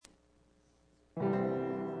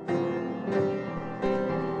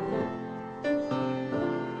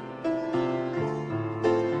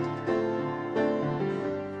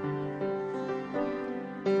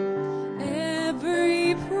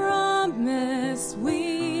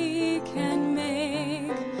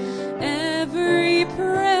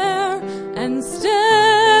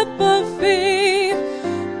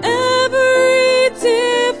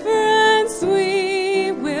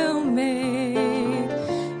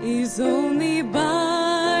is only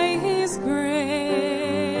by His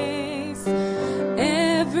grace.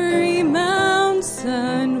 Every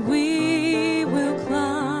mountain we will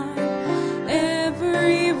climb,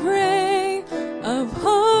 every ray of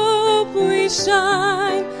hope we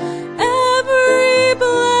shine, every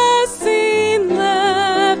blessing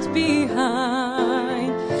left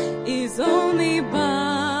behind is only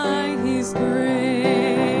by His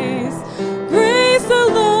grace. Grace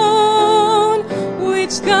alone,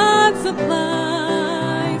 which God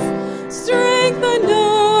supplies, strength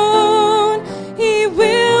unknown He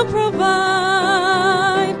will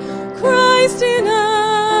provide. Christ in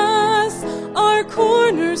us, our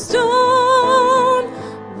cornerstone,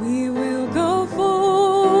 we will go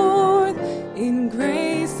forth in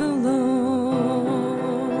grace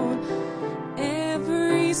alone.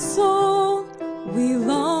 Every soul we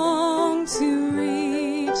long to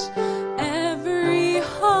reach, every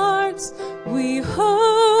heart we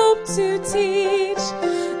hope to teach,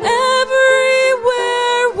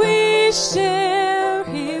 everywhere we share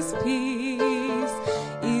His peace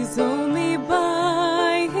is only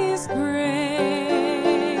by His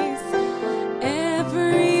grace.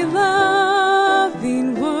 Every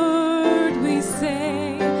loving word we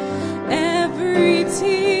say, every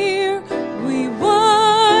tear we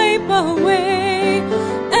wipe away,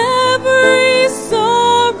 every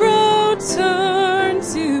sorrow turn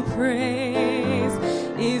to praise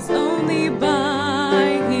is only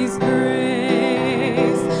by His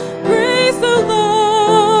grace. Grace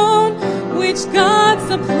alone, which God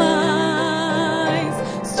supplies,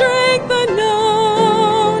 strength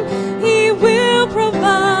unknown He will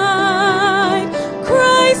provide.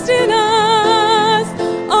 Christ in us,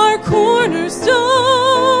 our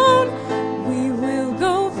cornerstone, we will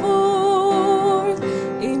go forth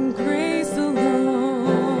in grace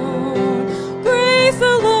alone. Grace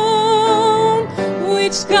alone,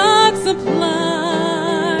 which God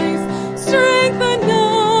supplies, strength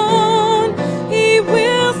unknown He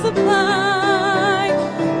will supply.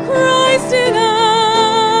 Christ in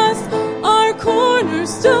us, our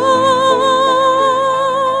cornerstone,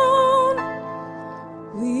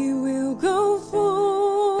 we will go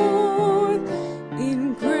forth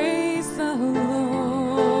in grace alone.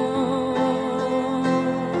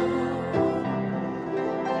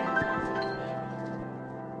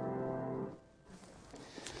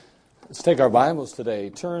 Let's take our Bibles today.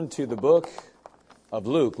 Turn to the book of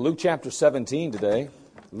Luke. Luke chapter 17 today.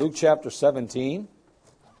 Luke chapter 17.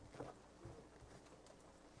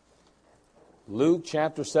 Luke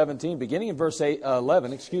chapter 17, beginning in verse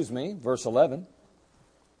 11.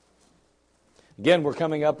 Again, we're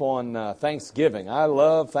coming up on Thanksgiving. I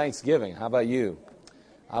love Thanksgiving. How about you?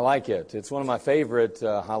 I like it. It's one of my favorite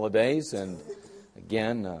holidays. And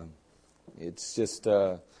again, it's just,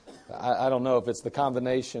 I don't know if it's the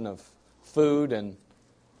combination of food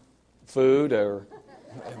or...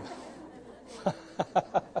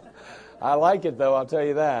 I like it, though. I'll tell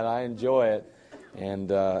you that. I enjoy it.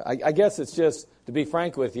 And I guess it's just, to be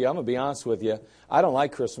frank with you, I'm going to be honest with you, I don't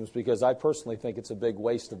like Christmas because I personally think it's a big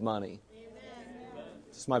waste of money.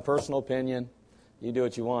 It's my personal opinion. You do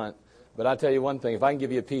what you want. But I'll tell you one thing. If I can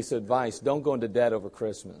give you a piece of advice, don't go into debt over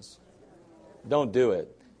Christmas. Don't do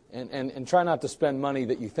it. And try not to spend money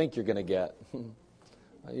that you think you're going to get.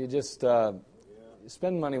 You just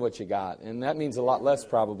spend money what you got. And that means a lot less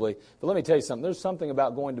probably. But let me tell you something. There's something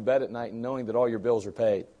about going to bed at night and knowing that all your bills are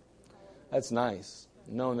paid. That's nice.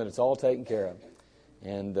 Knowing that it's all taken care of.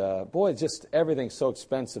 And boy, just everything's so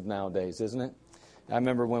expensive nowadays, isn't it? I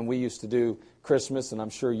remember when we used to do Christmas, and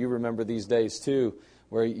I'm sure you remember these days too,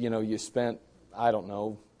 where, you spent, I don't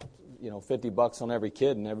know, $50 on every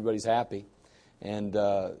kid and everybody's happy. And,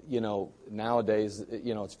 nowadays,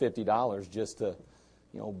 it's $50 just to,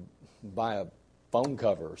 buy a phone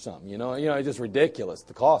cover or something, it's just ridiculous,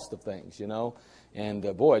 the cost of things,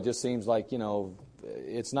 And, boy, it just seems like,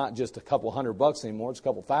 it's not just a couple $100 anymore, it's a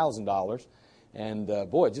couple $1,000. And,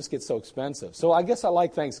 boy, it just gets so expensive. So I guess I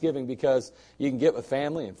like Thanksgiving because you can get with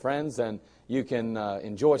family and friends and you can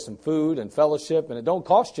enjoy some food and fellowship, and it don't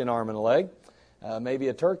cost you an arm and a leg, maybe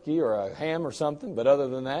a turkey or a ham or something, but other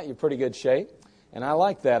than that, you're pretty good shape. And I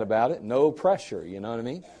like that about it. No pressure, you know what I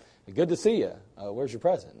mean? Good to see you. Where's your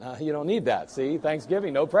present? You don't need that. See,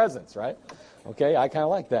 Thanksgiving, no presents, right? Okay, I kind of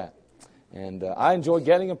like that. And I enjoy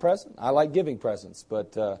getting a present. I like giving presents.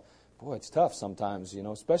 But, boy, it's tough sometimes,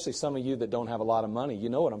 especially some of you that don't have a lot of money. You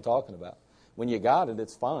know what I'm talking about. When you got it,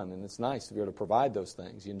 it's fun, and it's nice to be able to provide those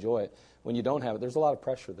things. You enjoy it. When you don't have it, there's a lot of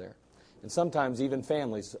pressure there. And sometimes even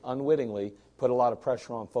families unwittingly put a lot of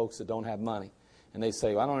pressure on folks that don't have money. And they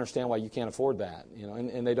say, well, I don't understand why you can't afford that,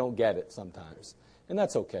 and they don't get it sometimes. And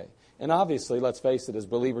that's okay. And obviously, let's face it, as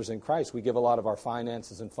believers in Christ, we give a lot of our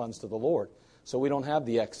finances and funds to the Lord. So we don't have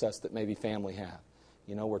the excess that maybe family have.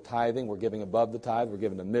 You know, we're tithing, we're giving above the tithe, we're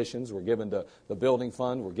giving to missions, we're giving to the building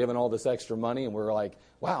fund, we're giving all this extra money, and we're like,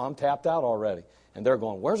 wow, I'm tapped out already. And they're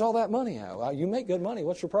going, where's all that money at? Well, you make good money,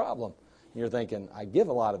 what's your problem? And you're thinking, I give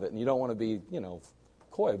a lot of it, and you don't want to be,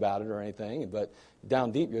 coy about it or anything, but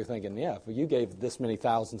down deep you're thinking, yeah, if you gave this many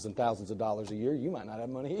thousands and thousands of dollars a year, you might not have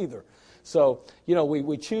money either. So,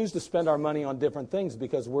 we choose to spend our money on different things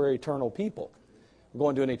because we're eternal people. We're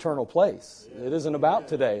going to an eternal place. It isn't about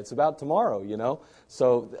today. It's about tomorrow,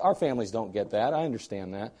 So our families don't get that. I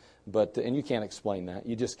understand that. And you can't explain that.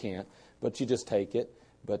 You just can't. But you just take it.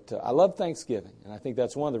 But I love Thanksgiving, and I think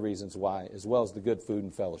that's one of the reasons why, as well as the good food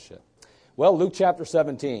and fellowship. Well, Luke chapter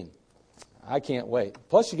 17. I can't wait.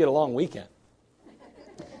 Plus, you get a long weekend.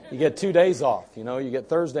 You get 2 days off. You get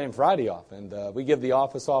Thursday and Friday off. And we give the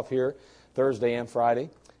office off here Thursday and Friday.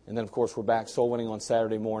 And then, of course, we're back soul winning on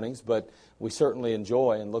Saturday mornings. But we certainly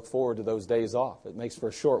enjoy and look forward to those days off. It makes for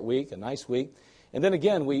a short week, a nice week. And then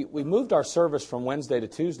again, we moved our service from Wednesday to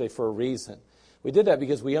Tuesday for a reason. We did that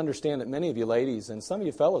because we understand that many of you ladies and some of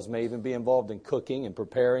you fellows may even be involved in cooking and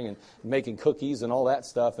preparing and making cookies and all that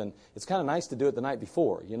stuff. And it's kind of nice to do it the night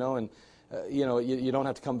before, you don't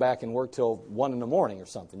have to come back and work till 1 in the morning or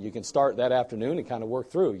something. You can start that afternoon and kind of work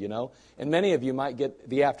through, And many of you might get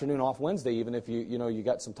the afternoon off Wednesday, even if you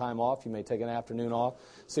got some time off. You may take an afternoon off.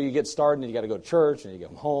 So you get started and you got to go to church and you get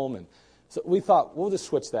home. And so we thought, we'll just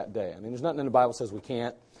switch that day. I mean, there's nothing in the Bible that says we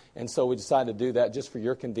can't. And so we decided to do that just for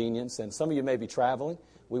your convenience. And some of you may be traveling.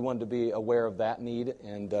 We wanted to be aware of that need.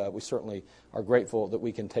 And we certainly are grateful that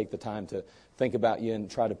we can take the time to think about you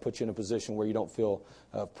and try to put you in a position where you don't feel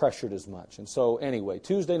pressured as much. And so anyway,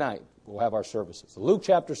 Tuesday night, we'll have our services. Luke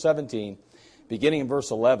chapter 17, beginning in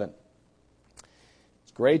verse 11.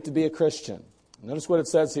 It's great to be a Christian. Notice what it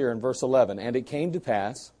says here in verse 11. And it came to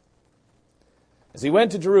pass, as he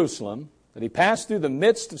went to Jerusalem, that he passed through the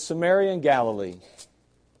midst of Samaria and Galilee.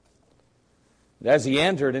 And as he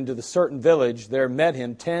entered into the certain village, there met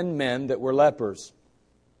him 10 men that were lepers,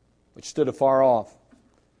 which stood afar off.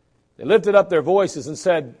 They lifted up their voices and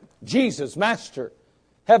said, Jesus, Master,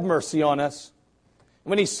 have mercy on us. And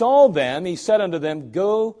when he saw them, he said unto them,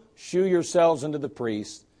 Go, shew yourselves unto the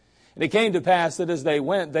priest. And it came to pass that as they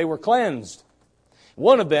went, they were cleansed.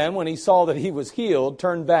 One of them, when he saw that he was healed,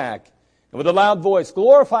 turned back, and with a loud voice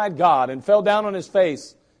glorified God, and fell down on his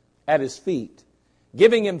face at his feet,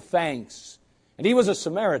 giving him thanks. And he was a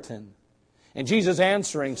Samaritan. And Jesus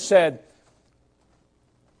answering said,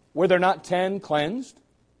 Were there not 10 cleansed?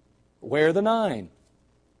 Where are the 9?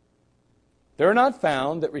 There are not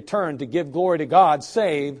found that returned to give glory to God,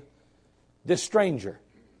 save this stranger.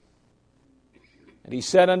 And he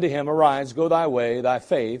said unto him, Arise, go thy way, thy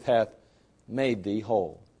faith hath made thee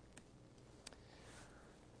whole.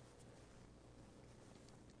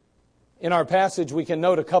 In our passage, we can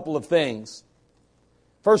note a couple of things.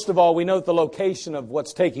 First of all, we note the location of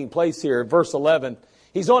what's taking place here. Verse 11,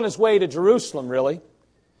 he's on his way to Jerusalem, really.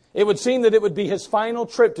 It would seem that it would be his final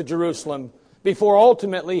trip to Jerusalem before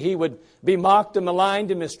ultimately he would be mocked and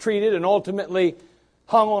maligned and mistreated and ultimately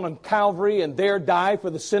hung on a Calvary and there die for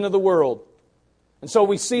the sin of the world. And so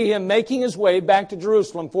we see him making his way back to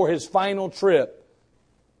Jerusalem for his final trip.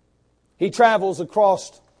 He travels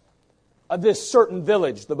across this certain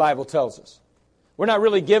village, the Bible tells us. We're not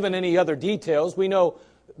really given any other details. We know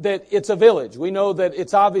that it's a village. We know that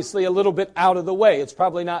it's obviously a little bit out of the way. It's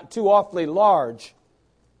probably not too awfully large.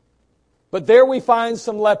 But there we find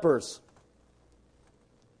some lepers.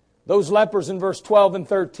 Those lepers in verse 12 and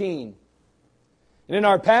 13. And in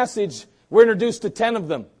our passage, we're introduced to 10 of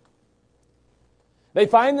them. They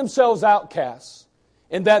find themselves outcasts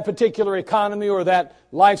in that particular economy or that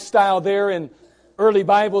lifestyle there in early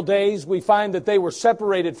Bible days. We find that they were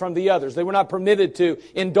separated from the others. They were not permitted to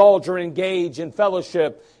indulge or engage in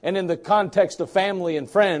fellowship and in the context of family and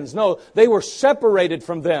friends. No, they were separated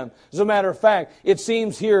from them. As a matter of fact, it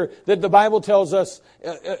seems here that the Bible tells us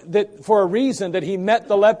that for a reason that he met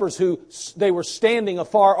the lepers who they were standing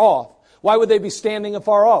afar off. Why would they be standing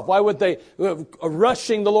afar off? Why would they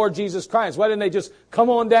rushing the Lord Jesus Christ? Why didn't they just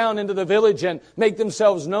come on down into the village and make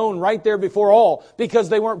themselves known right there before all? Because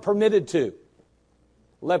they weren't permitted to.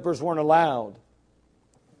 Lepers weren't allowed.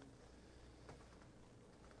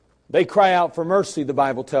 They cry out for mercy, the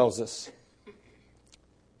Bible tells us.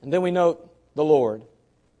 And then we note the Lord.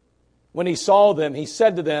 When he saw them, he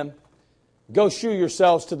said to them, Go shew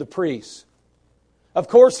yourselves to the priests. Of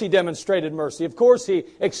course he demonstrated mercy. Of course he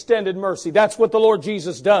extended mercy. That's what the Lord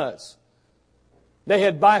Jesus does. They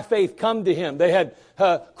had by faith come to Him. They had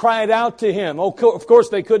cried out to Him. Of course,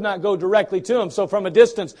 they could not go directly to Him. So from a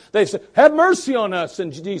distance, they said, "Have mercy on us."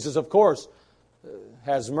 And Jesus, of course,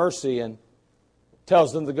 has mercy and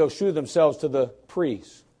tells them to go shew themselves to the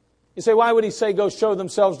priest. You say, why would He say go show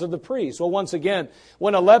themselves to the priest? Well, once again,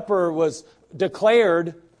 when a leper was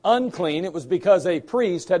declared unclean, it was because a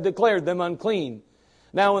priest had declared them unclean.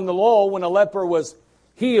 Now in the law, when a leper was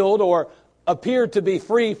healed or appeared to be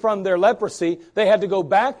free from their leprosy, they had to go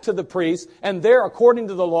back to the priest and there, according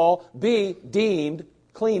to the law, be deemed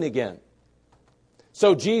clean again.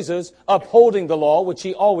 So Jesus, upholding the law, which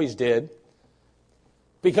He always did,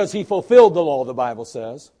 because He fulfilled the law, the Bible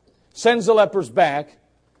says, sends the lepers back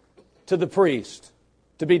to the priest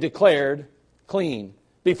to be declared clean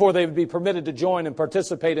before they would be permitted to join and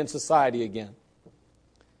participate in society again.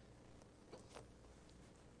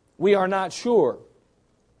 We are not sure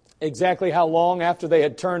exactly how long after they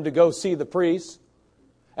had turned to go see the priest,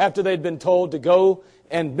 after they'd been told to go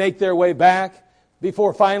and make their way back,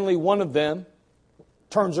 before finally one of them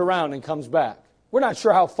turns around and comes back. We're not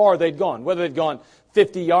sure how far they'd gone, whether they'd gone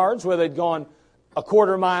 50 yards, whether they'd gone a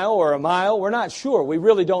quarter mile or a mile. We're not sure. We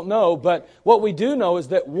really don't know. But what we do know is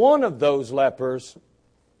that one of those lepers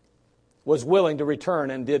was willing to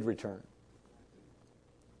return and did return.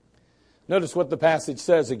 Notice what the passage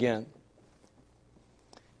says again.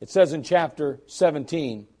 It says in chapter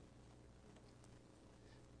 17,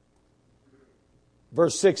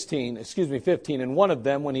 verse 15, "And one of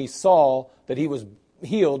them, when he saw that he was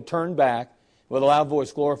healed, turned back, with a loud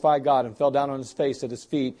voice glorified God, and fell down on his face at His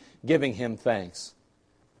feet, giving Him thanks."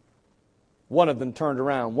 One of them turned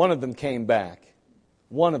around. One of them came back.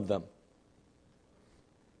 One of them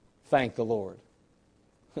thanked the Lord.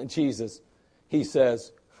 And Jesus, He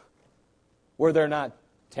says, were there not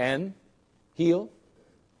 10 healed?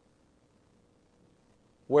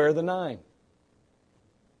 Where are the 9?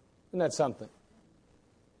 Isn't that something?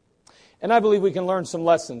 And I believe we can learn some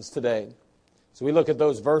lessons today. So we look at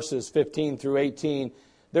those verses 15 through 18.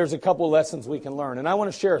 There's a couple lessons we can learn. And I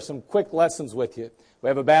want to share some quick lessons with you. We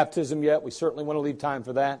have a baptism yet. We certainly want to leave time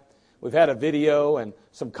for that. We've had a video and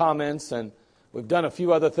some comments, and we've done a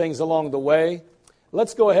few other things along the way.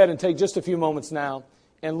 Let's go ahead and take just a few moments now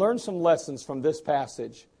and learn some lessons from this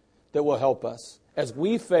passage that will help us as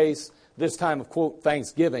we face this time of, quote,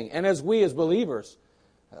 Thanksgiving, and as we as believers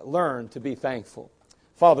learn to be thankful.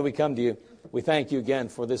 Father, we come to You. We thank You again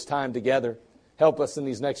for this time together. Help us in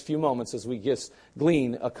these next few moments as we just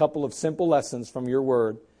glean a couple of simple lessons from Your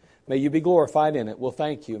Word. May You be glorified in it. We'll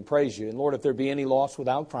thank You and praise You. And Lord, if there be any lost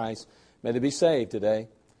without Christ, may they be saved today.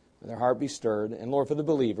 May their heart be stirred. And Lord, for the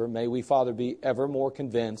believer, may we, Father, be ever more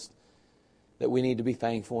convinced that we need to be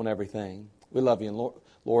thankful in everything. We love You. And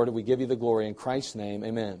Lord, we give You the glory in Christ's name.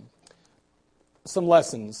 Amen. Some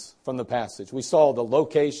lessons from the passage. We saw the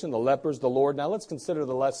location, the lepers, the Lord. Now let's consider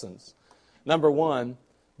the lessons. Number 1,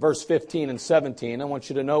 verse 15 and 17. I want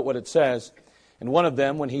you to note what it says. "And one of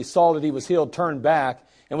them, when he saw that he was healed, turned back,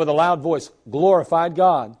 and with a loud voice glorified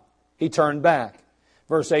God." He turned back.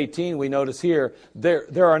 Verse 18, we notice here,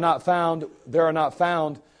 there are not found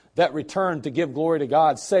that return to give glory to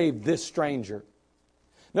God, save this stranger.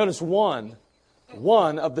 Notice one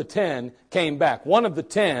of the 10 came back. One of the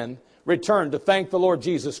 10 returned to thank the Lord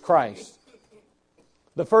Jesus Christ.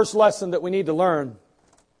 The first lesson that we need to learn,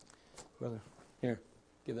 brother, here,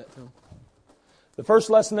 give that to him. The first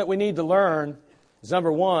lesson that we need to learn is,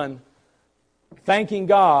 number 1, thanking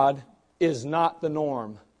God is not the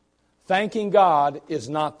norm. Thanking God is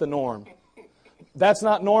not the norm. That's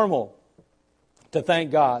not normal to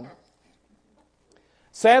thank God.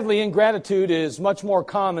 Sadly, ingratitude is much more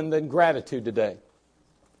common than gratitude today.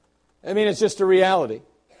 I mean, it's just a reality.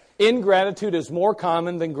 Ingratitude is more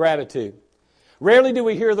common than gratitude. Rarely do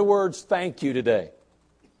we hear the words thank you today.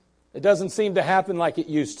 It doesn't seem to happen like it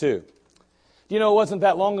used to. Do you know, it wasn't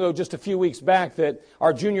that long ago, just a few weeks back, that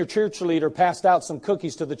our junior church leader passed out some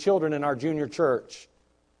cookies to the children in our junior church.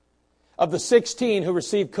 Of the 16 who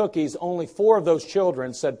received cookies, only 4 of those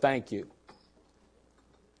children said thank you.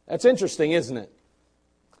 That's interesting, isn't it?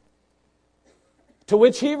 To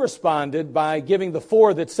which he responded by giving the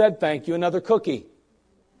 4 that said thank you another cookie.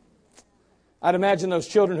 I'd imagine those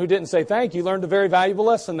children who didn't say thank you learned a very valuable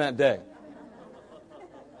lesson that day.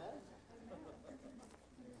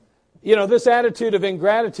 You know, this attitude of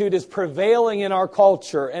ingratitude is prevailing in our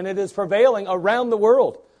culture, and it is prevailing around the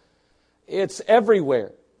world. It's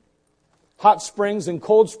everywhere. Hot springs and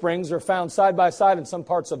cold springs are found side by side in some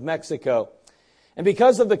parts of Mexico. And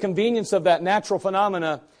because of the convenience of that natural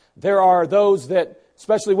phenomena, there are those that,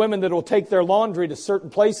 especially women, that will take their laundry to certain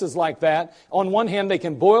places like that. On one hand, they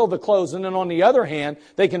can boil the clothes, and then on the other hand,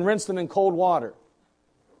 they can rinse them in cold water.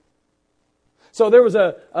 So there was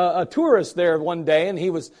a tourist there one day, and he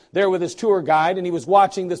was there with his tour guide, and he was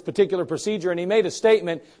watching this particular procedure, and he made a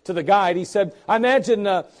statement to the guide. He said, I imagine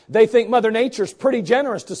they think Mother Nature's pretty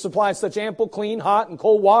generous to supply such ample, clean, hot, and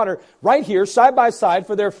cold water right here, side by side,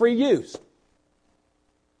 for their free use.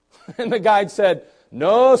 And the guide said,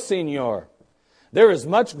 no, senor. There is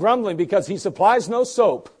much grumbling because he supplies no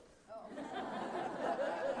soap.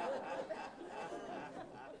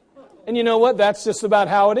 And you know what? That's just about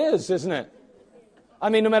how it is, isn't it? I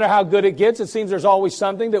mean, no matter how good it gets, it seems there's always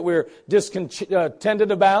something that we're disenchanted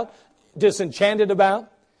about.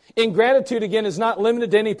 Ingratitude, again, is not limited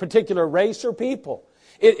to any particular race or people.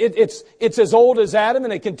 It's as old as Adam,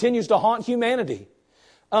 and it continues to haunt humanity.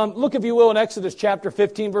 Look, if you will, in Exodus chapter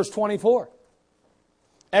 15, verse 24.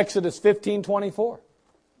 Exodus 15:24.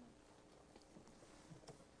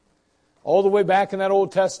 All the way back in that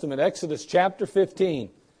Old Testament, Exodus chapter 15,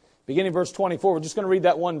 beginning verse 24. We're just going to read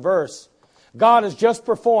that one verse. God has just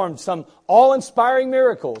performed some awe-inspiring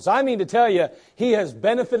miracles. I mean to tell you, He has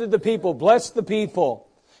benefited the people, blessed the people.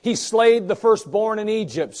 He slayed the firstborn in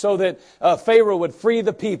Egypt so that Pharaoh would free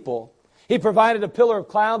the people. He provided a pillar of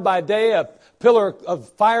cloud by day, a pillar of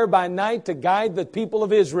fire by night to guide the people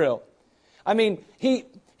of Israel. I mean, He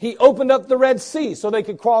opened up the Red Sea so they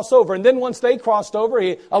could cross over. And then once they crossed over,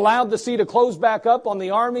 He allowed the sea to close back up on the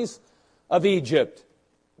armies of Egypt.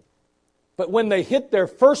 But when they hit their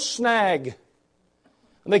first snag,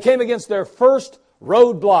 and they came against their first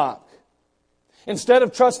roadblock, instead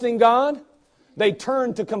of trusting God, they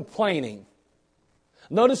turned to complaining.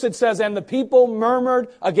 Notice it says, and the people murmured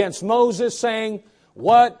against Moses, saying,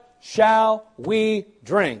 what shall we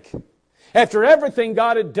drink? After everything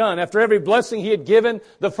God had done, after every blessing He had given,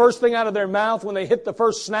 the first thing out of their mouth when they hit the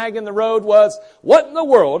first snag in the road was, what in the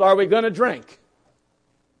world are we going to drink?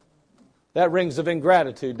 That rings of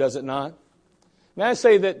ingratitude, does it not? May I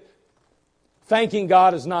say that thanking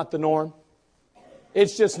God is not the norm?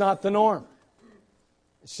 It's just not the norm.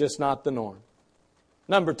 It's just not the norm.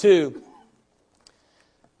 Number two,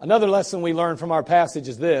 another lesson we learn from our passage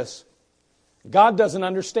is this. God doesn't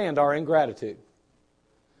understand our ingratitude.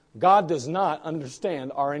 God does not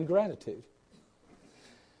understand our ingratitude.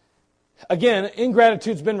 Again,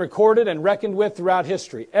 ingratitude's been recorded and reckoned with throughout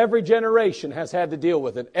history. Every generation has had to deal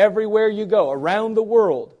with it. Everywhere you go, around the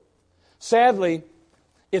world. Sadly,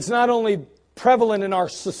 it's not only prevalent in our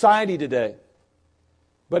society today,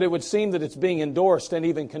 but it would seem that it's being endorsed and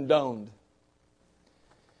even condoned.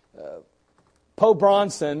 Poe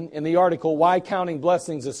Bronson, in the article, Why Counting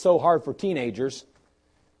Blessings is So Hard for Teenagers,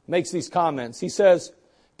 makes these comments. He says,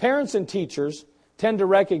 parents and teachers tend to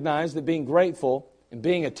recognize that being grateful and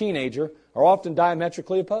being a teenager are often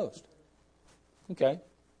diametrically opposed. Okay.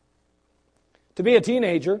 To be a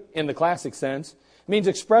teenager, in the classic sense, means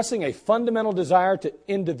expressing a fundamental desire to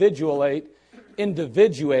individuate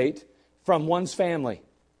from one's family.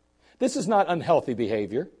 This is not unhealthy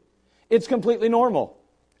behavior. It's completely normal.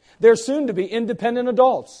 They're soon to be independent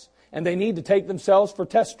adults, and they need to take themselves for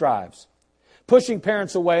test drives. Pushing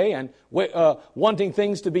parents away and wanting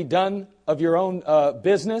things to be done of your own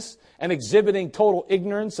business and exhibiting total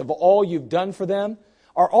ignorance of all you've done for them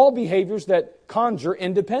are all behaviors that conjure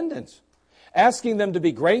independence. Asking them to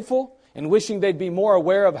be grateful and wishing they'd be more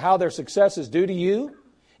aware of how their success is due to you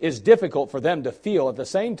is difficult for them to feel at the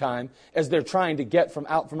same time as they're trying to get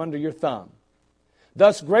out from under your thumb.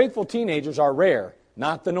 Thus, grateful teenagers are rare,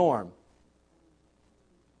 not the norm.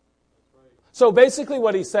 So basically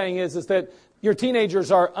what he's saying is that your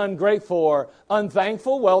teenagers are ungrateful or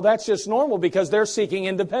unthankful. Well, that's just normal because they're seeking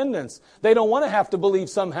independence. They don't want to have to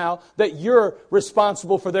believe somehow that you're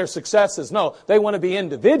responsible for their successes. No, they want to be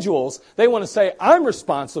individuals. They want to say, I'm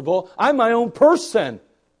responsible. I'm my own person.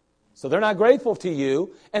 So they're not grateful to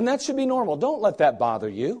you, and that should be normal. Don't let that bother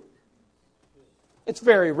you. It's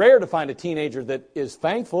very rare to find a teenager that is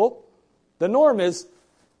thankful. The norm is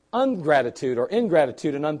ungratitude or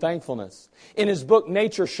ingratitude and unthankfulness. In his book,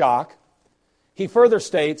 Nature Shock, he further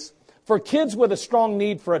states, for kids with a strong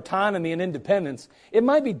need for autonomy and independence, it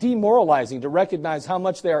might be demoralizing to recognize how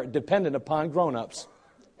much they are dependent upon grown-ups.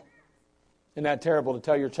 Isn't that terrible to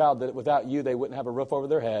tell your child that without you they wouldn't have a roof over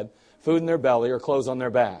their head, food in their belly, or clothes on their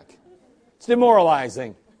back? It's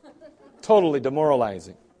demoralizing. Totally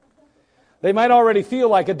demoralizing. They might already feel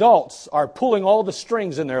like adults are pulling all the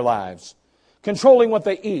strings in their lives, controlling what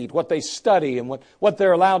they eat, what they study, and what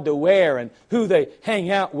they're allowed to wear, and who they hang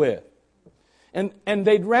out with. And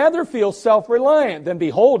they'd rather feel self-reliant than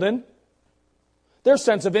beholden. Their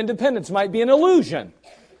sense of independence might be an illusion,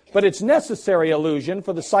 but it's necessary illusion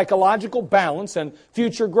for the psychological balance and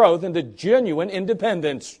future growth into genuine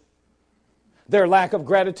independence. Their lack of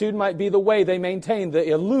gratitude might be the way they maintain the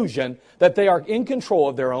illusion that they are in control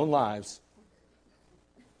of their own lives.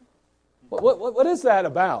 What is that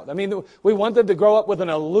about? I mean, we want them to grow up with an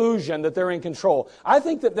illusion that they're in control. I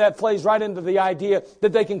think that plays right into the idea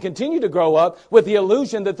that they can continue to grow up with the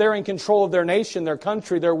illusion that they're in control of their nation, their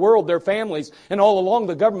country, their world, their families, and all along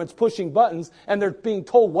the government's pushing buttons, and they're being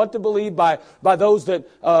told what to believe by those that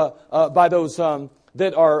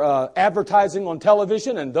are advertising on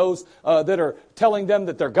television, and those that are telling them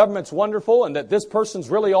that their government's wonderful and that this person's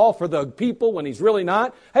really all for the people when he's really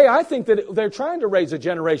not. Hey, I think that they're trying to raise a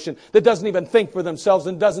generation that doesn't even think for themselves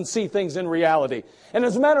and doesn't see things in reality. And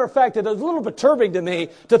as a matter of fact, it is a little perturbing to me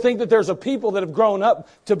to think that there's a people that have grown up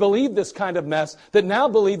to believe this kind of mess, that now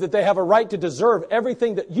believe that they have a right to deserve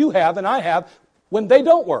everything that you have and I have when they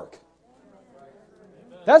don't work.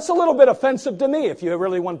 That's a little bit offensive to me, if you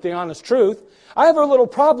really want the honest truth. I have a little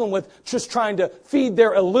problem with just trying to feed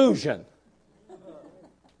their illusion.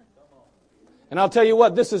 And I'll tell you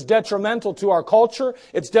what, this is detrimental to our culture,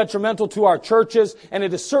 it's detrimental to our churches, and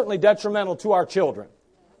it is certainly detrimental to our children.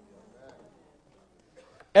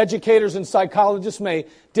 Educators and psychologists may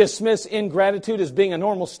dismiss ingratitude as being a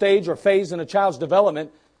normal stage or phase in a child's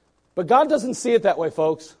development, but God doesn't see it that way,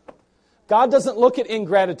 folks. God doesn't look at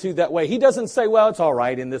ingratitude that way. He doesn't say, well, it's all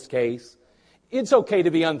right in this case. It's okay to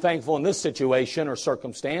be unthankful in this situation or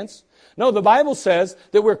circumstance. No, the Bible says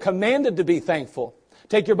that we're commanded to be thankful.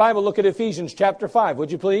 Take your Bible, look at Ephesians chapter 5,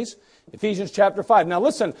 would you please? Ephesians chapter 5. Now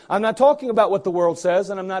listen, I'm not talking about what the world says,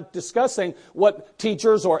 and I'm not discussing what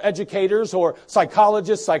teachers or educators or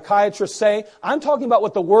psychologists, psychiatrists say. I'm talking about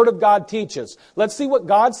what the Word of God teaches. Let's see what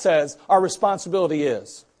God says our responsibility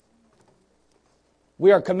is.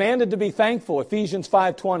 We are commanded to be thankful, Ephesians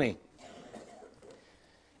 5:20.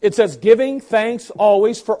 It says, giving thanks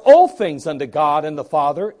always for all things unto God and the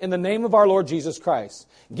Father in the name of our Lord Jesus Christ.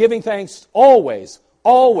 Giving thanks always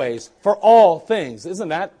for all things.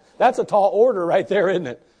 That's a tall order right there, isn't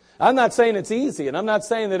it? I'm not saying it's easy, and I'm not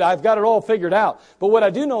saying that I've got it all figured out. But what I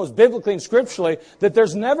do know is biblically and scripturally that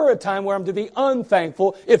there's never a time where I'm to be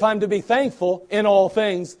unthankful if I'm to be thankful in all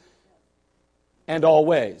things and all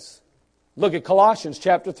ways. Look at Colossians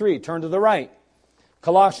chapter 3. Turn to the right.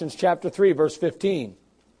 Colossians chapter 3, verse 15.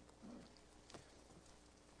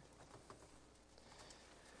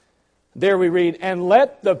 There we read, and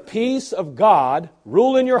let the peace of God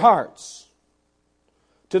rule in your hearts,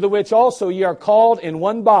 to the which also ye are called in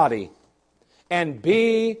one body, and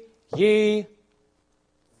be ye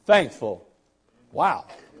thankful. Wow.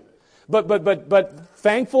 But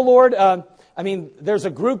thankful, Lord, there's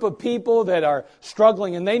a group of people that are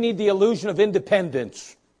struggling and they need the illusion of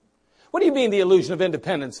independence. What do you mean the illusion of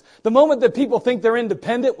independence? The moment that people think they're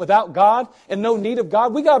independent without God and no need of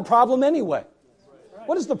God, we got a problem anyway.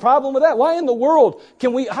 What is the problem with that? Why in the world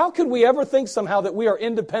how could we ever think somehow that we are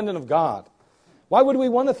independent of God? Why would we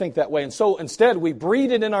want to think that way? And so instead we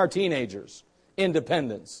breed it in our teenagers,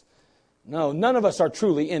 independence. No, none of us are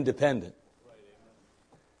truly independent.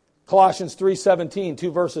 Colossians 3:17,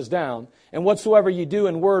 2 verses down. And whatsoever ye do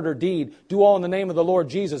in word or deed, do all in the name of the Lord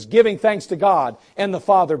Jesus, giving thanks to God and the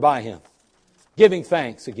Father by Him. Giving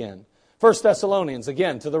thanks again. 1 Thessalonians,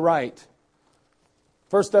 again, to the right.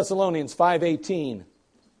 1 Thessalonians 5:18.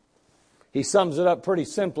 He sums it up pretty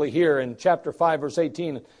simply here in chapter 5, verse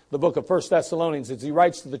 18, the book of 1 Thessalonians, as he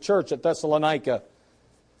writes to the church at Thessalonica.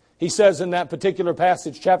 He says in that particular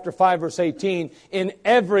passage, chapter 5, verse 18, in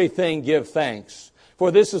everything give thanks, for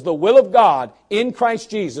this is the will of God in Christ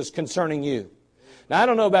Jesus concerning you. Now, I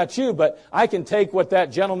don't know about you, but I can take what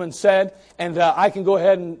that gentleman said, and I can go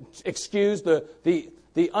ahead and excuse the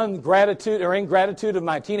ingratitude of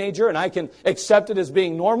my teenager, and I can accept it as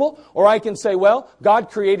being normal, or I can say, well, God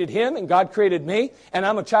created him and God created me, and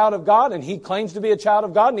I'm a child of God, and he claims to be a child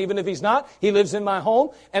of God, and even if he's not, he lives in my home,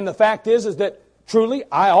 and the fact is that truly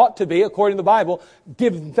I ought to be, according to the Bible,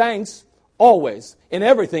 giving thanks always, in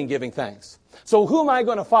everything giving thanks. So who am I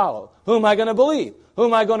going to follow? Who am I going to believe? Who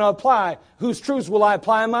am I going to apply? Whose truths will I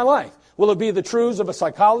apply in my life? Will it be the truths of a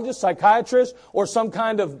psychologist, psychiatrist, or some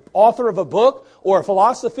kind of author of a book, or a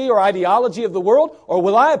philosophy or ideology of the world? Or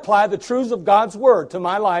will I apply the truths of God's Word to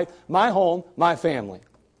my life, my home, my family?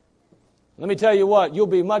 Let me tell you what, you'll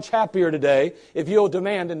be much happier today if you'll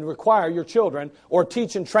demand and require your children, or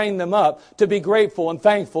teach and train them up to be grateful and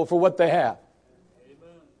thankful for what they have.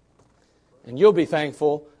 Amen. And you'll be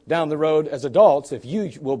thankful down the road as adults if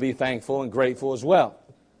you will be thankful and grateful as well.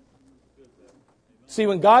 See,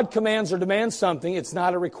 when God commands or demands something, it's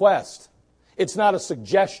not a request. It's not a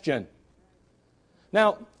suggestion.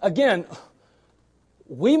 Now, again,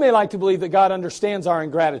 we may like to believe that God understands our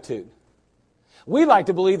ingratitude. We like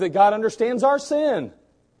to believe that God understands our sin.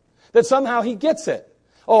 That somehow He gets it.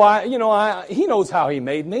 Oh, He knows how He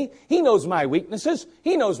made me. He knows my weaknesses.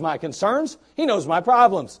 He knows my concerns. He knows my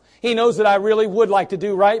problems. He knows that I really would like to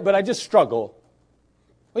do right, but I just struggle.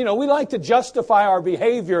 We like to justify our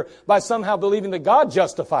behavior by somehow believing that God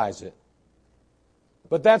justifies it.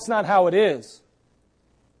 But that's not how it is.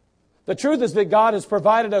 The truth is that God has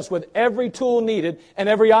provided us with every tool needed and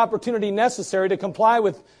every opportunity necessary to comply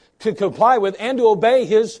with and to obey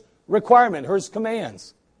His requirement, His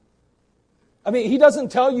commands. He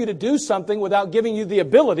doesn't tell you to do something without giving you the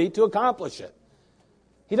ability to accomplish it.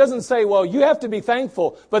 He doesn't say, well, you have to be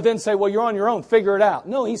thankful, but then say, well, you're on your own, figure it out.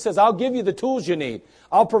 No, He says, I'll give you the tools you need.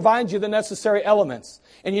 I'll provide you the necessary elements.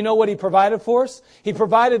 And you know what He provided for us? He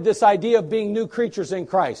provided this idea of being new creatures in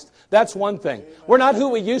Christ. That's one thing. We're not who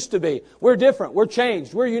we used to be. We're different. We're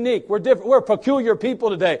changed. We're unique. We're different. We're a peculiar people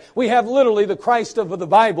today. We have literally the Christ of the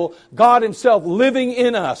Bible, God Himself living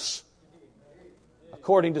in us.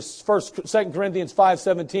 According to 2 Corinthians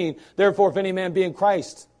 5:17, therefore if any man be in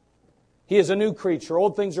Christ, he is a new creature.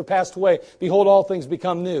 Old things are passed away. Behold, all things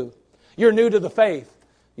become new. You're new to the faith.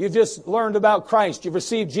 You've just learned about Christ. You've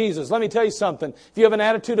received Jesus. Let me tell you something. If you have an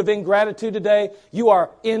attitude of ingratitude today, you are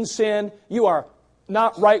in sin. You are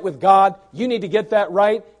not right with God. You need to get that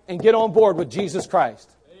right and get on board with Jesus Christ.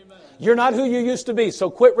 Amen. You're not who you used to be, so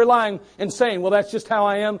quit relying and saying, well, that's just how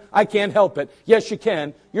I am. I can't help it. Yes, you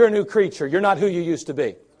can. You're a new creature. You're not who you used to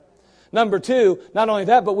be. Number two, not only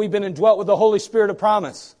that, but we've been indwelt with the Holy Spirit of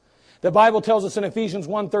promise. The Bible tells us in Ephesians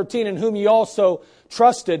 1:13, in whom ye also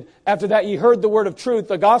trusted, after that ye heard the word of truth,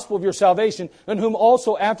 the gospel of your salvation, in whom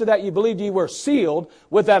also after that ye believed ye were sealed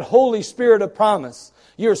with that Holy Spirit of promise.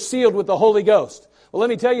 You're sealed with the Holy Ghost. Well, let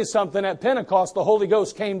me tell you something. At Pentecost, the Holy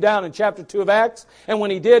Ghost came down in chapter 2 of Acts. And when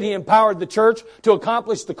He did, He empowered the church to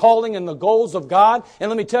accomplish the calling and the goals of God. And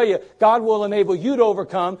let me tell you, God will enable you to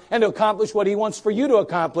overcome and to accomplish what He wants for you to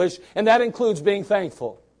accomplish. And that includes being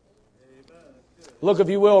thankful. Look, if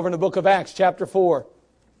you will, over in the book of Acts, chapter 4.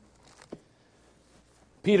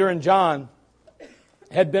 Peter and John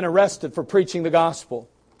had been arrested for preaching the gospel.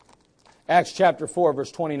 Acts chapter 4,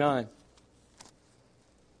 verse 29.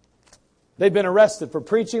 They've been arrested for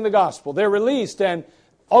preaching the gospel. They're released, and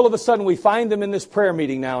all of a sudden we find them in this prayer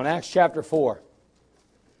meeting now in Acts chapter 4.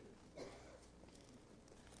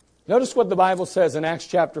 Notice what the Bible says in Acts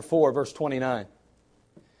chapter 4, verse 29.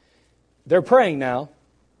 They're praying now.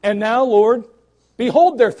 And now, Lord,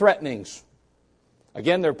 behold their threatenings.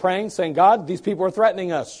 Again, they're praying, saying, God, these people are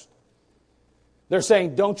threatening us. They're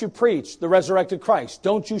saying, don't you preach the resurrected Christ.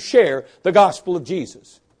 Don't you share the gospel of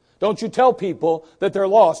Jesus. Don't you tell people that they're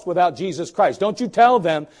lost without Jesus Christ. Don't you tell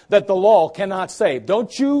them that the law cannot save.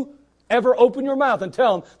 Don't you ever open your mouth and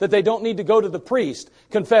tell them that they don't need to go to the priest,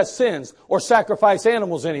 confess sins, or sacrifice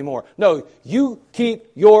animals anymore. No, you keep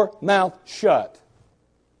your mouth shut.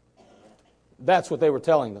 That's what they were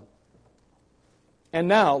telling them. And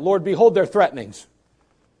now, Lord, behold their threatenings.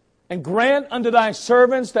 And grant unto thy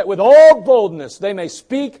servants that with all boldness they may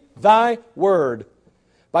speak thy word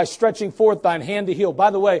by stretching forth thine hand to heal. By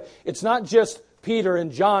the way, it's not just Peter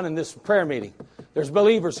and John in this prayer meeting. There's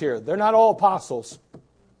believers here. They're not all apostles.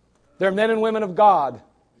 They're men and women of God,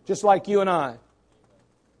 just like you and I.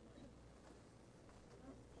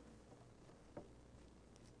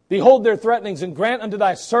 Behold their threatenings, and grant unto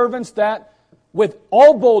thy servants that with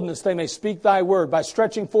all boldness they may speak thy word, by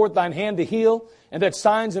stretching forth thine hand to heal, and that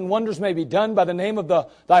signs and wonders may be done by the name of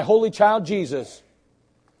thy holy child Jesus.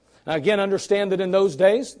 Now again, understand that in those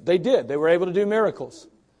days, they did. They were able to do miracles,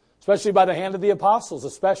 especially by the hand of the apostles,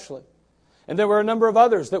 especially. And there were a number of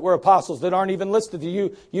others that were apostles that aren't even listed.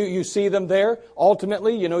 You see them there.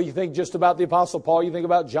 Ultimately, you think just about the Apostle Paul, you think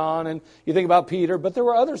about John, and you think about Peter, but there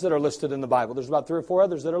were others that are listed in the Bible. There's about 3 or 4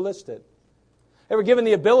 others that are listed. They were given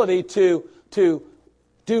the ability to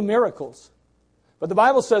do miracles. But the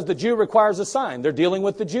Bible says the Jew requires a sign. They're dealing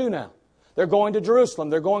with the Jew now. They're going to Jerusalem.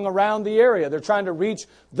 They're going around the area. They're trying to reach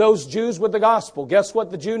those Jews with the gospel. Guess what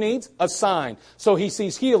the Jew needs? A sign. So he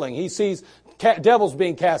sees healing. He sees devils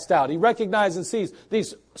being cast out. He recognizes and sees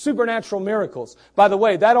these supernatural miracles. By the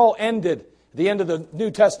way, that all ended at the end of the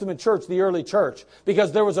New Testament church, the early church,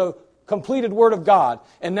 because there was a completed Word of God.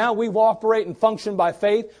 And now we operate and function by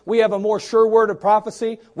faith. We have a more sure word of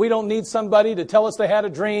prophecy. We don't need somebody to tell us they had a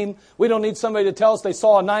dream. We don't need somebody to tell us they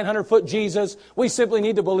saw a 900-foot Jesus. We simply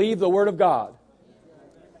need to believe the Word of God.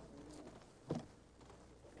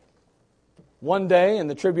 One day in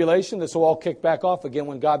the tribulation, this will all kick back off again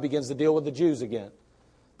when God begins to deal with the Jews again.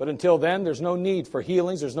 But until then, there's no need for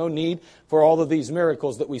healings. There's no need for all of these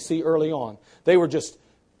miracles that we see early on. They were just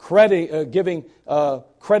giving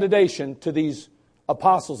accreditation to these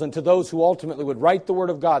apostles and to those who ultimately would write the Word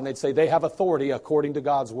of God, and they'd say they have authority according to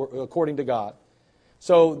God.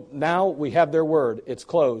 So now we have their word. It's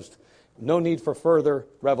closed. No need for further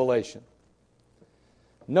revelation.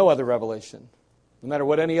 No other revelation. No matter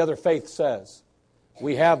what any other faith says.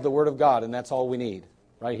 We have the Word of God, and that's all we need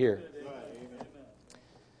right here.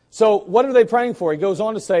 So what are they praying for? He goes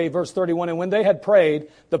on to say, verse 31, and when they had prayed,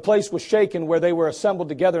 the place was shaken where they were assembled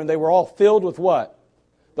together, and they were all filled with what?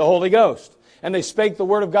 The Holy Ghost. And they spake the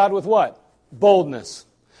Word of God with what? Boldness.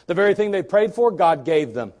 The very thing they prayed for, God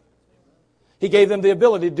gave them. He gave them the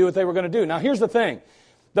ability to do what they were going to do. Now here's the thing.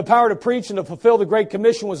 The power to preach and to fulfill the Great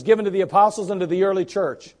Commission was given to the apostles and to the early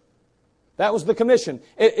church. That was the commission.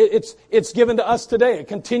 It's given to us today. It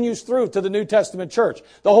continues through to the New Testament church.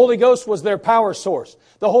 The Holy Ghost was their power source.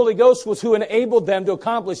 The Holy Ghost was who enabled them to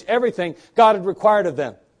accomplish everything God had required of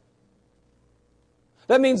them.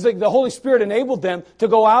 That means that the Holy Spirit enabled them to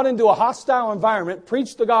go out into a hostile environment,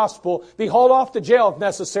 preach the gospel, be hauled off to jail if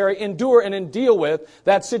necessary, endure and deal with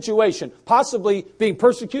that situation, possibly being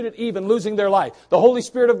persecuted, even losing their life. The Holy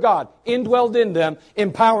Spirit of God indwelled in them,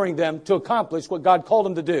 empowering them to accomplish what God called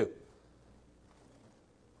them to do.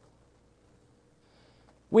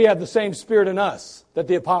 We have the same Spirit in us that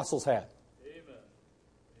the apostles had. Amen.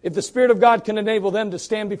 If the Spirit of God can enable them to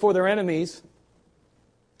stand before their enemies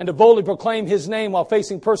and to boldly proclaim His name while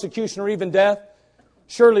facing persecution or even death,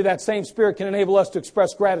 surely that same Spirit can enable us to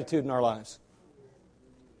express gratitude in our lives.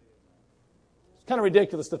 It's kind of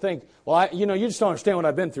ridiculous to think, well, you just don't understand what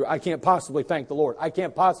I've been through. I can't possibly thank the Lord. I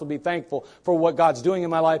can't possibly be thankful for what God's doing in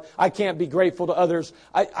my life. I can't be grateful to others.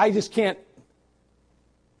 I just can't.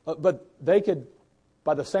 But they could,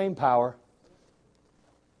 by the same power,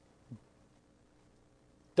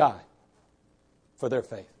 die for their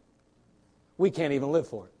faith. We can't even live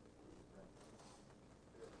for it.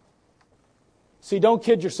 See, don't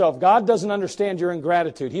kid yourself. God doesn't understand your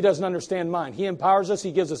ingratitude. He doesn't understand mine. He empowers us.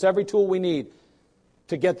 He gives us every tool we need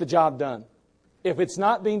to get the job done. If it's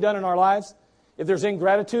not being done in our lives, if there's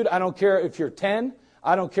ingratitude, I don't care if you're 10,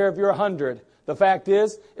 I don't care if you're 100. The fact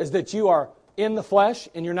is that you are in the flesh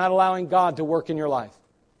and you're not allowing God to work in your life.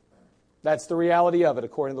 That's the reality of it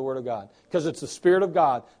according to the Word of God. Because it's the Spirit of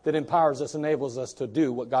God that empowers us, enables us to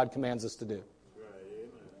do what God commands us to do.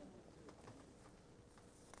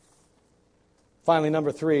 Finally,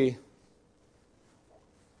 number 3,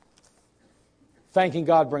 thanking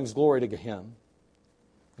God brings glory to Him.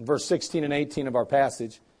 In verse 16 and 18 of our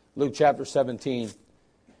passage, Luke chapter 17,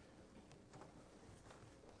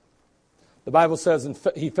 the Bible says, and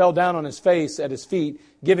he fell down on his face at His feet,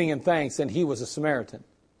 giving Him thanks, and he was a Samaritan.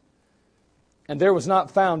 And there was not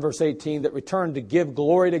found, verse 18, that returned to give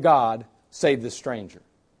glory to God, save this stranger. Do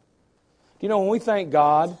you know, when we thank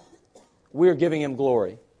God, we're giving Him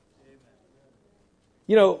glory.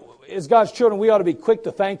 You know, as God's children, we ought to be quick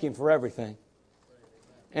to thank Him for everything.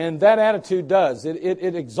 And that attitude does.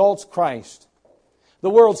 It exalts Christ. The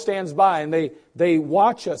world stands by and they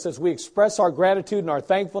watch us as we express our gratitude and our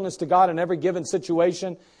thankfulness to God in every given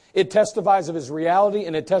situation. It testifies of His reality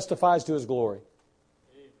and it testifies to His glory.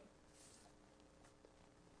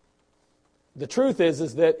 The truth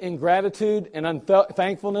is that ingratitude and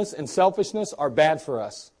unthankfulness and selfishness are bad for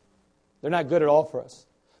us. They're not good at all for us.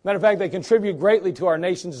 Matter of fact, they contribute greatly to our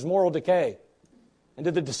nation's moral decay and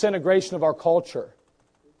to the disintegration of our culture.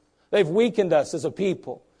 They've weakened us as a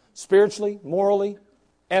people, spiritually, morally,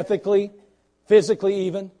 ethically, physically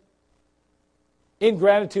even.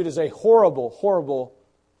 Ingratitude is a horrible, horrible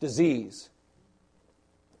disease.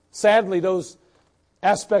 Sadly, those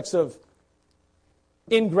aspects of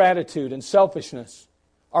ingratitude and selfishness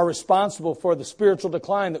are responsible for the spiritual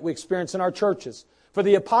decline that we experience in our churches, for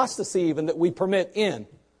the apostasy even that we permit in.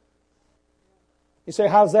 You say,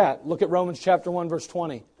 how's that? Look at Romans chapter 1, verse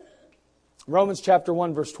 20. Romans chapter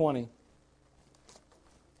 1, verse 20.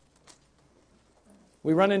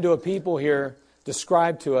 We run into a people here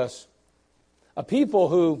described to us, a people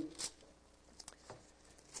who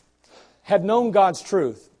had known God's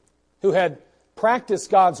truth, who had practiced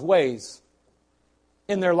God's ways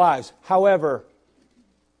in their lives. However,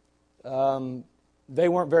 they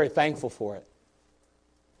weren't very thankful for it.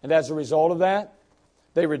 And as a result of that,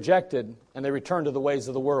 they rejected and they returned to the ways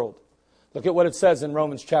of the world. Look at what it says in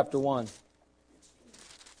Romans chapter 1.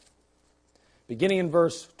 Beginning in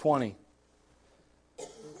verse 20.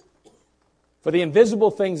 For the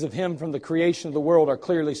invisible things of Him from the creation of the world are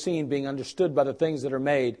clearly seen, being understood by the things that are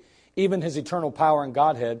made, even His eternal power and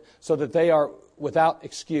Godhead, so that they are without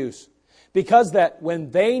excuse. Because that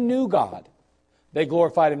when they knew God, they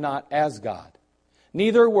glorified Him not as God.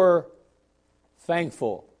 Neither were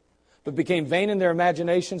thankful, but became vain in their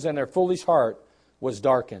imaginations, and their foolish heart was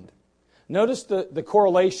darkened. Notice the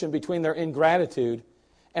correlation between their ingratitude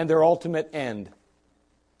and their ultimate end.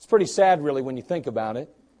 It's pretty sad, really, when you think about it.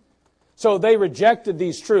 So they rejected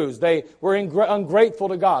these truths. They were ungrateful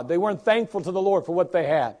to God. They weren't thankful to the Lord for what they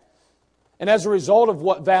had. And as a result of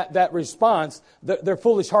what that response, their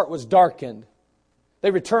foolish heart was darkened.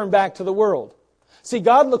 They returned back to the world. See,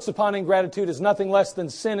 God looks upon ingratitude as nothing less than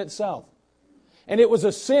sin itself. And it was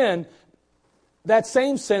a sin, that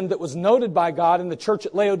same sin that was noted by God in the church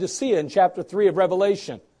at Laodicea in chapter 3 of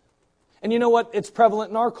Revelation. And you know what? It's prevalent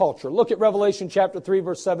in our culture. Look at Revelation chapter 3,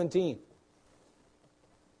 verse 17.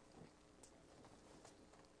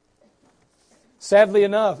 Sadly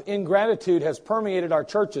enough, ingratitude has permeated our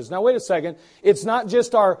churches. Now, wait a second. It's not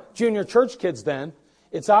just our junior church kids then.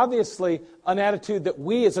 It's obviously an attitude that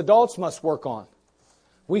we as adults must work on.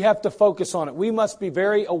 We have to focus on it. We must be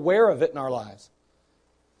very aware of it in our lives.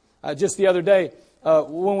 Just the other day,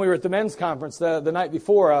 when we were at the men's conference the night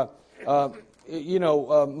before,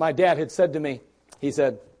 my dad had said to me, he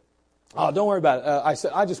said, "Oh, don't worry about it." I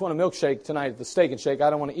said, "I just want a milkshake tonight at the Steak and Shake.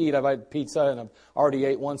 I don't want to eat. I've had pizza and I've already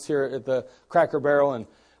ate once here at the Cracker Barrel, and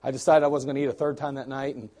I decided I wasn't going to eat a third time that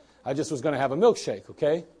night, and I just was going to have a milkshake,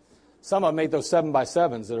 okay?" Some of them made those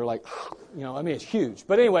 7x7s that are like, it's huge.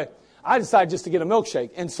 But anyway, I decided just to get a milkshake.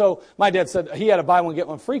 And so my dad said he had a buy one, get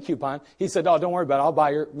one free coupon. He said, "Oh, don't worry about it. I'll buy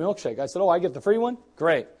your milkshake." I said, "Oh, I get the free one?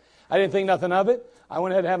 Great." I didn't think nothing of it. I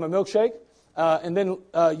went ahead and had my milkshake. And then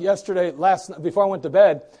before I went to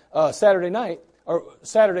bed, Saturday night,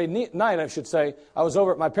 I should say, I was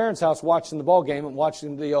over at my parents' house watching the ball game and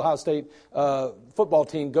watching the Ohio State football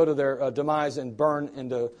team go to their demise and burn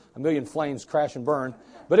into a million flames, crash and burn.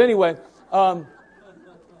 But anyway,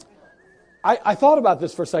 I thought about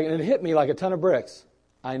this for a second, and it hit me like a ton of bricks.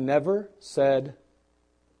 I never said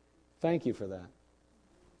thank you for that.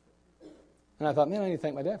 And I thought, man, I need to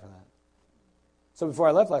thank my dad for that. So before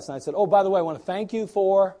I left last night, I said, "Oh, by the way, I want to thank you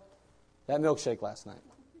for that milkshake last night."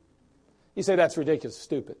 You say that's ridiculous,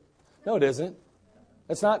 stupid. No, it isn't.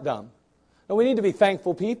 It's not dumb. No, we need to be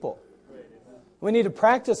thankful people. We need to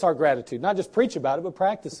practice our gratitude, not just preach about it, but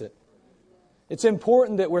practice it. It's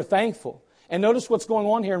important that we're thankful. And notice what's going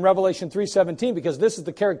on here in Revelation 3:17, because this is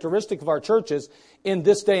the characteristic of our churches in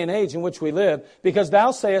this day and age in which we live. "Because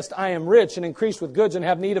thou sayest, I am rich and increased with goods and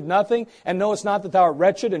have need of nothing, and knowest not that thou art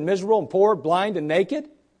wretched and miserable and poor, blind and naked."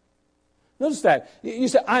 Notice that. You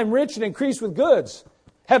say, "I am rich and increased with goods,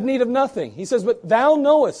 have need of nothing." He says, "But thou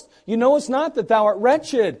knowest. You knowest not that thou art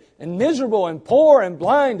wretched and miserable and poor and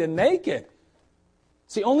blind and naked."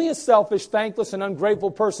 See, only a selfish, thankless, and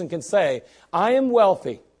ungrateful person can say, "I am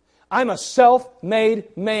wealthy. I'm a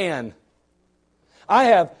self-made man. I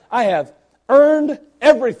have earned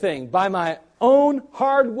everything by my own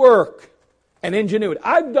hard work and ingenuity.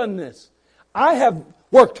 I've done this. I have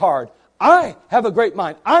worked hard. I have a great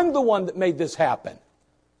mind. I'm the one that made this happen."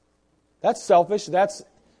 That's selfish. That's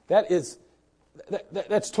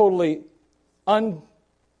totally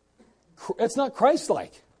it's not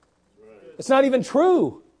Christ-like. It's not even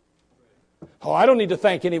true. "Oh, I don't need to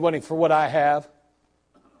thank anybody for what I have."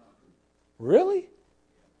 Really?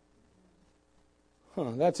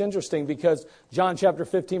 That's interesting, because John chapter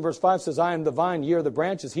 15 verse 5 says, "I am the vine, ye are the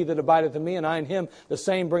branches. He that abideth in me and I in him, the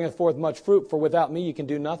same bringeth forth much fruit, for without me you can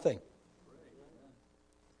do nothing."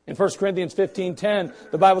 In 1 Corinthians 15:10,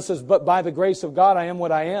 the Bible says, "But by the grace of God I am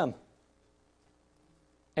what I am.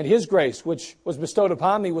 And His grace, which was bestowed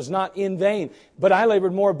upon me, was not in vain. But I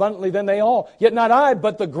labored more abundantly than they all. Yet not I,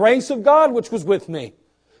 but the grace of God which was with me."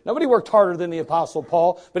 Nobody worked harder than the Apostle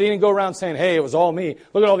Paul, but he didn't go around saying, "Hey, it was all me.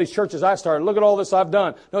 Look at all these churches I started. Look at all this I've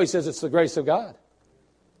done." No, he says it's the grace of God.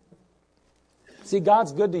 See,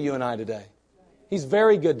 God's good to you and I today. He's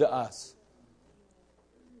very good to us.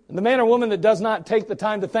 And the man or woman that does not take the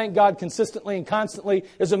time to thank God consistently and constantly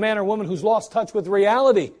is a man or woman who's lost touch with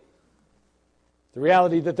reality. The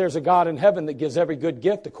reality that there's a God in heaven that gives every good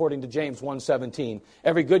gift, according to James 1:17.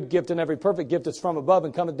 "Every good gift and every perfect gift is from above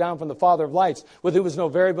and cometh down from the Father of lights, with whom is no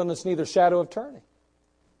variableness, neither shadow of turning."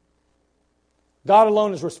 God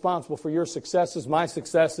alone is responsible for your successes, my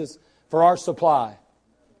successes, for our supply.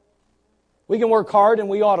 We can work hard, and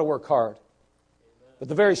we ought to work hard. But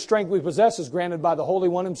the very strength we possess is granted by the Holy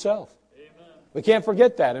One Himself. Amen. We can't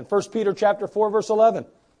forget that. In 1 Peter chapter 4, verse 11.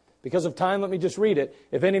 Because of time, let me just read it.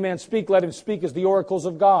 "If any man speak, let him speak as the oracles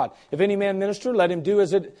of God. If any man minister, let him do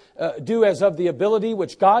as of the ability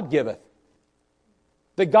which God giveth.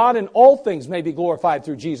 That God in all things may be glorified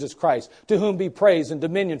through Jesus Christ, to whom be praise and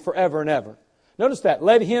dominion forever and ever." Notice that.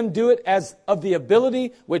 Let him do it as of the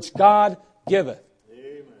ability which God giveth.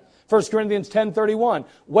 Amen. 1 Corinthians 10:31.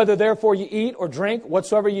 "Whether therefore you eat or drink,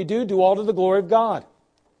 whatsoever you do, do all to the glory of God."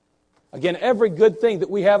 Again, every good thing that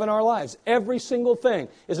we have in our lives, every single thing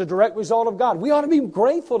is a direct result of God. We ought to be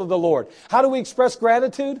grateful to the Lord. How do we express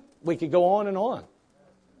gratitude? We could go on and on.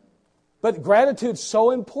 But gratitude's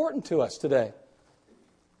so important to us today.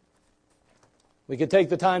 We could take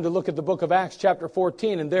the time to look at the book of Acts chapter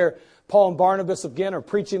 14, and there Paul and Barnabas again are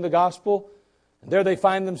preaching the gospel. And there they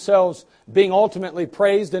find themselves being ultimately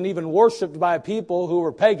praised and even worshipped by a people who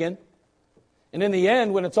were pagan. And in the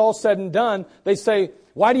end, when it's all said and done, they say,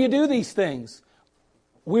 "Why do you do these things?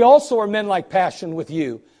 We also are men like passion with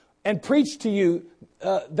you, and preach to you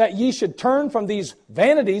that ye should turn from these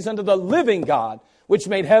vanities unto the living God, which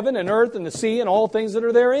made heaven and earth and the sea and all things that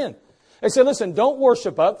are therein." They say, listen, don't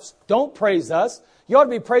worship us, don't praise us. You ought to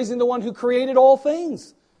be praising the one who created all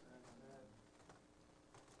things.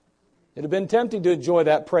 It would have been tempting to enjoy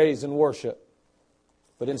that praise and worship.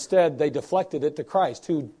 But instead, they deflected it to Christ,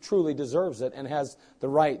 who truly deserves it and has the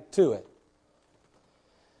right to it.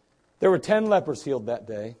 There were 10 lepers healed that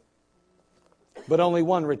day, but only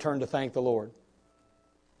one returned to thank the Lord.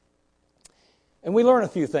 And we learn a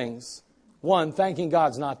few things. One, thanking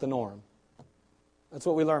God's not the norm. That's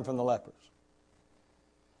what we learn from the lepers.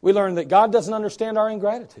 We learn that God doesn't understand our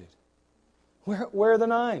ingratitude. Where are the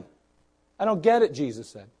 9? I don't get it, Jesus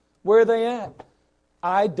said. Where are they at?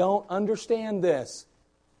 I don't understand this.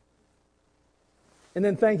 And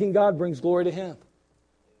then thanking God brings glory to Him.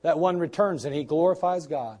 That one returns and he glorifies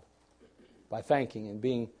God by thanking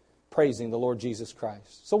and praising the Lord Jesus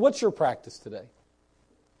Christ. So what's your practice today?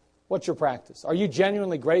 What's your practice? Are you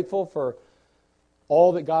genuinely grateful for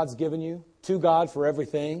all that God's given you? To God for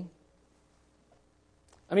everything?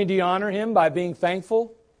 I mean, do you honor Him by being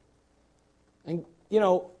thankful? And,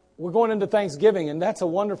 we're going into Thanksgiving, and that's a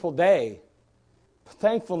wonderful day. But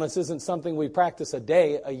thankfulness isn't something we practice a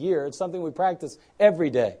day, a year. It's something we practice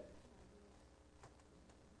every day.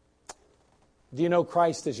 Do you know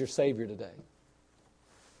Christ is your Savior today?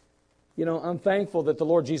 I'm thankful that the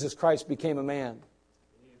Lord Jesus Christ became a man.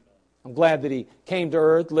 I'm glad that He came to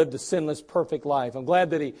earth, lived a sinless, perfect life. I'm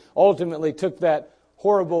glad that He ultimately took that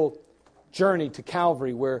horrible journey to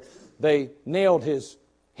Calvary where they nailed His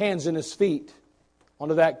hands and His feet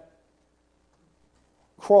onto that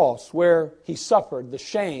cross where He suffered the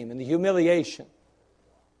shame and the humiliation.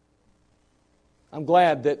 I'm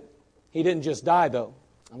glad that He didn't just die, though.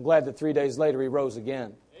 I'm glad that 3 days later He rose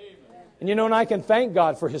again. And and I can thank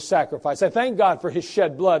God for His sacrifice. I thank God for His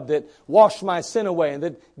shed blood that washed my sin away and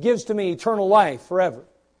that gives to me eternal life forever.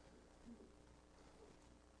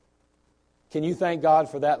 Can you thank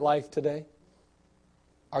God for that life today?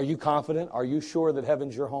 Are you confident? Are you sure that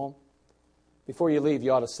heaven's your home? Before you leave,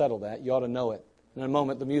 you ought to settle that. You ought to know it. In a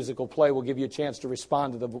moment, the musical play will give you a chance to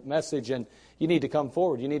respond to the message, and you need to come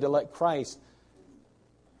forward. You need to let Christ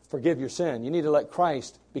forgive your sin. You need to let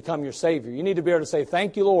Christ become your Savior. You need to be able to say,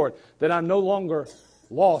 thank you, Lord, that I'm no longer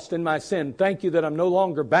lost in my sin. Thank you that I'm no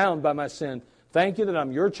longer bound by my sin. Thank you that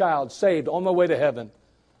I'm your child, saved, on my way to heaven.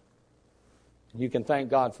 You can thank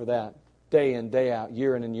God for that day in, day out,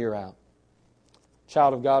 year in and year out.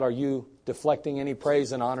 Child of God, are you deflecting any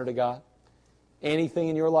praise and honor to God? Anything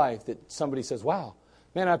in your life that somebody says, wow,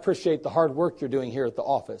 man, I appreciate the hard work you're doing here at the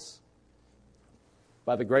office.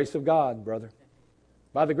 By the grace of God, brother.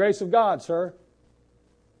 By the grace of God, sir.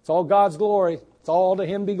 It's all God's glory. It's all to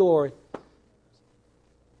Him be glory.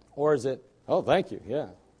 Or is it, oh, thank you, yeah.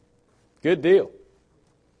 Good deal.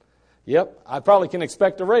 Yep, I probably can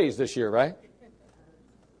expect a raise this year, right?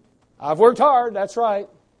 I've worked hard, that's right.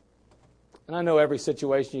 And I know every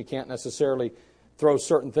situation you can't necessarily throw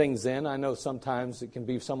certain things in. I know sometimes it can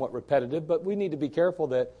be somewhat repetitive, but we need to be careful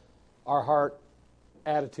that our heart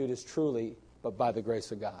attitude is truly, but by the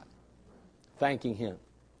grace of God. Thanking Him.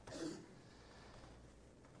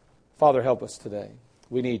 Father, help us today.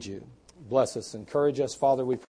 We need You. Bless us. Encourage us, Father. We